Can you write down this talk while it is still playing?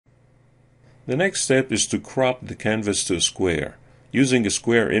The next step is to crop the canvas to a square. Using a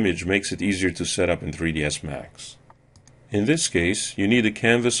square image makes it easier to set up in 3ds Max. In this case, you need a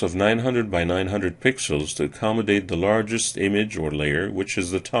canvas of 900 by 900 pixels to accommodate the largest image or layer, which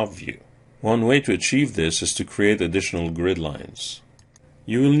is the top view. One way to achieve this is to create additional grid lines.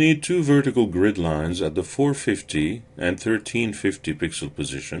 You will need two vertical grid lines at the 450 and 1350 pixel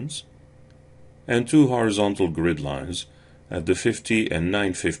positions, and two horizontal grid lines at the 50 and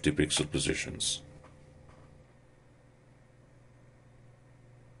 950 pixel positions.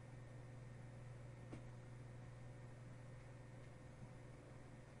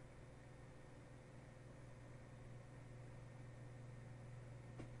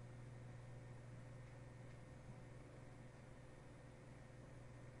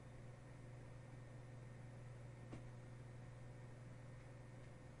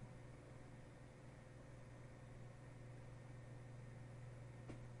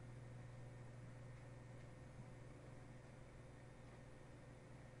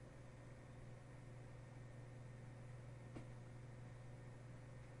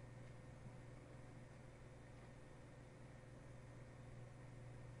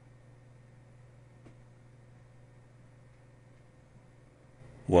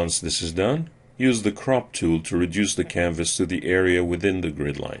 Once this is done, use the crop tool to reduce the canvas to the area within the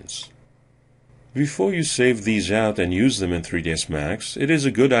grid lines. Before you save these out and use them in 3ds Max, it is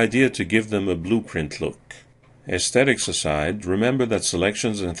a good idea to give them a blueprint look. Aesthetics aside, remember that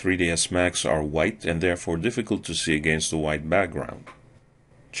selections in 3ds Max are white and therefore difficult to see against a white background.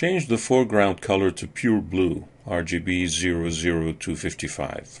 Change the foreground color to pure blue, RGB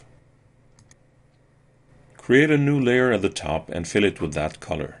 00255. Create a new layer at the top and fill it with that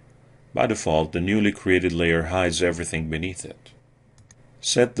color. By default, the newly created layer hides everything beneath it.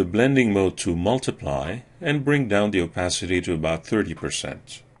 Set the blending mode to multiply and bring down the opacity to about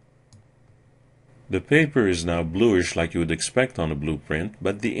 30%. The paper is now bluish like you would expect on a blueprint,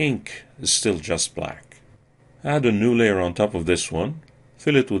 but the ink is still just black. Add a new layer on top of this one.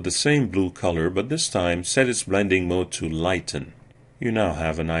 Fill it with the same blue color, but this time set its blending mode to lighten. You now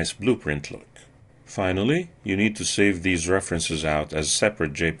have a nice blueprint look. Finally, you need to save these references out as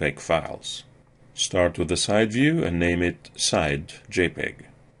separate JPEG files. Start with the side view and name it Side JPEG.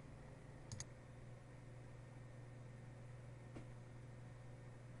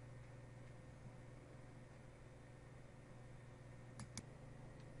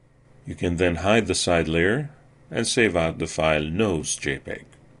 You can then hide the side layer and save out the file Nose JPEG.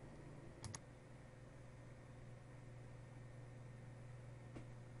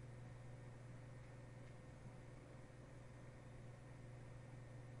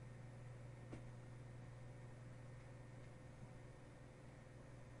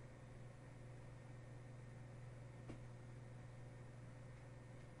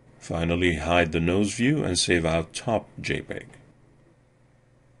 Finally, hide the nose view and save out Top JPEG.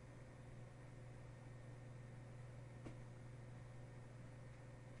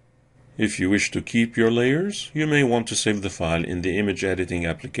 If you wish to keep your layers, you may want to save the file in the image editing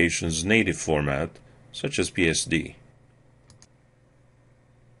application's native format, such as PSD.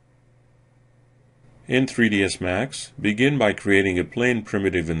 In 3ds Max, begin by creating a plain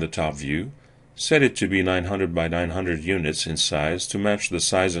primitive in the top view. Set it to be 900 by 900 units in size to match the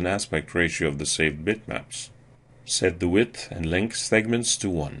size and aspect ratio of the saved bitmaps. Set the width and length segments to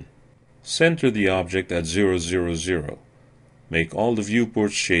 1. Center the object at 000. Make all the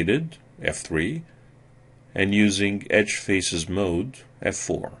viewports shaded, F3, and using Edge Faces mode,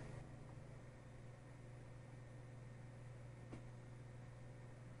 F4.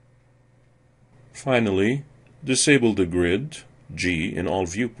 Finally, disable the grid, G, in all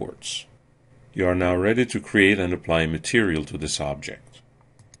viewports. You are now ready to create and apply material to this object.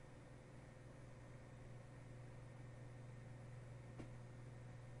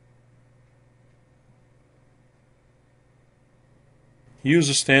 Use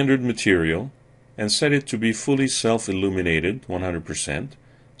a standard material and set it to be fully self-illuminated 100%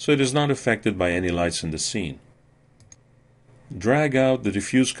 so it is not affected by any lights in the scene. Drag out the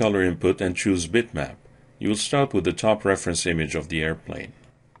diffuse color input and choose bitmap. You will start with the top reference image of the airplane.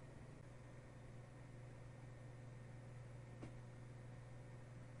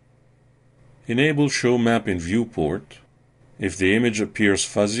 Enable Show Map in Viewport. If the image appears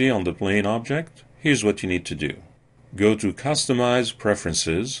fuzzy on the plane object, here's what you need to do. Go to Customize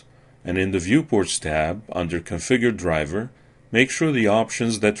Preferences, and in the Viewports tab, under Configure Driver, make sure the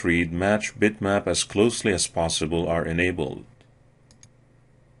options that read Match Bitmap as closely as possible are enabled.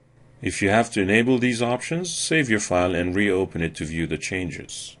 If you have to enable these options, save your file and reopen it to view the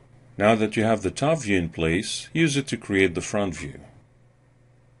changes. Now that you have the top view in place, use it to create the front view.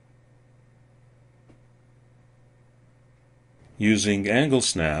 Using Angle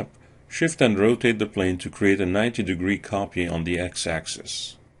Snap, shift and rotate the plane to create a 90-degree copy on the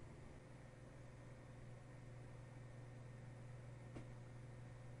x-axis.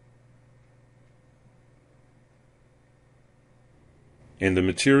 In the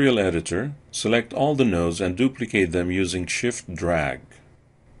Material Editor, select all the nodes and duplicate them using Shift-Drag.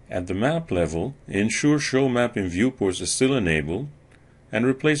 At the map level, ensure Show Map in Viewports is still enabled, and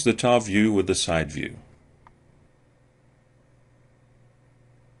replace the top view with the side view.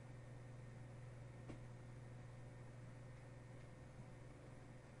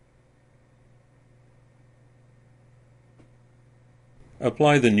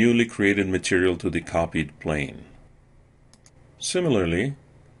 Apply the newly created material to the copied plane. Similarly,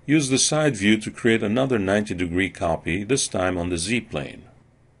 use the side view to create another 90-degree copy, this time on the Z-plane.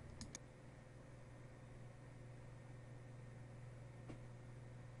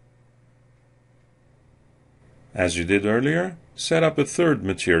 As you did earlier, set up a third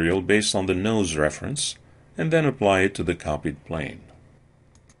material based on the nose reference, and then apply it to the copied plane.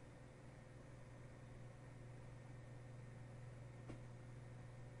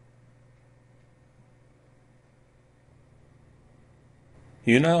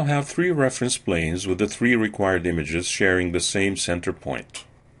 You now have 3 reference planes with the 3 required images sharing the same center point.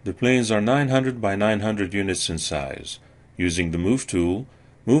 The planes are 900 by 900 units in size. Using the Move tool,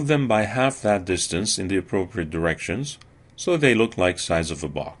 move them by half that distance in the appropriate directions so they look like size of a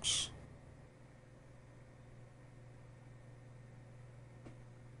box.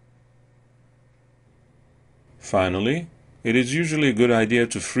 Finally, it is usually a good idea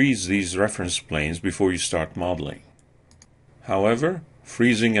to freeze these reference planes before you start modeling. However,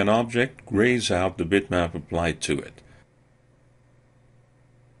 freezing an object grays out the bitmap applied to it.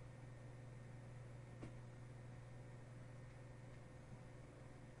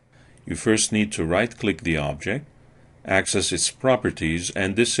 You first need to right-click the object, access its properties,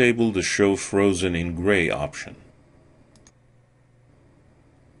 and disable the Show Frozen in Gray option.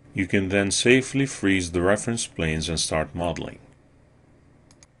 You can then safely freeze the reference planes and start modeling.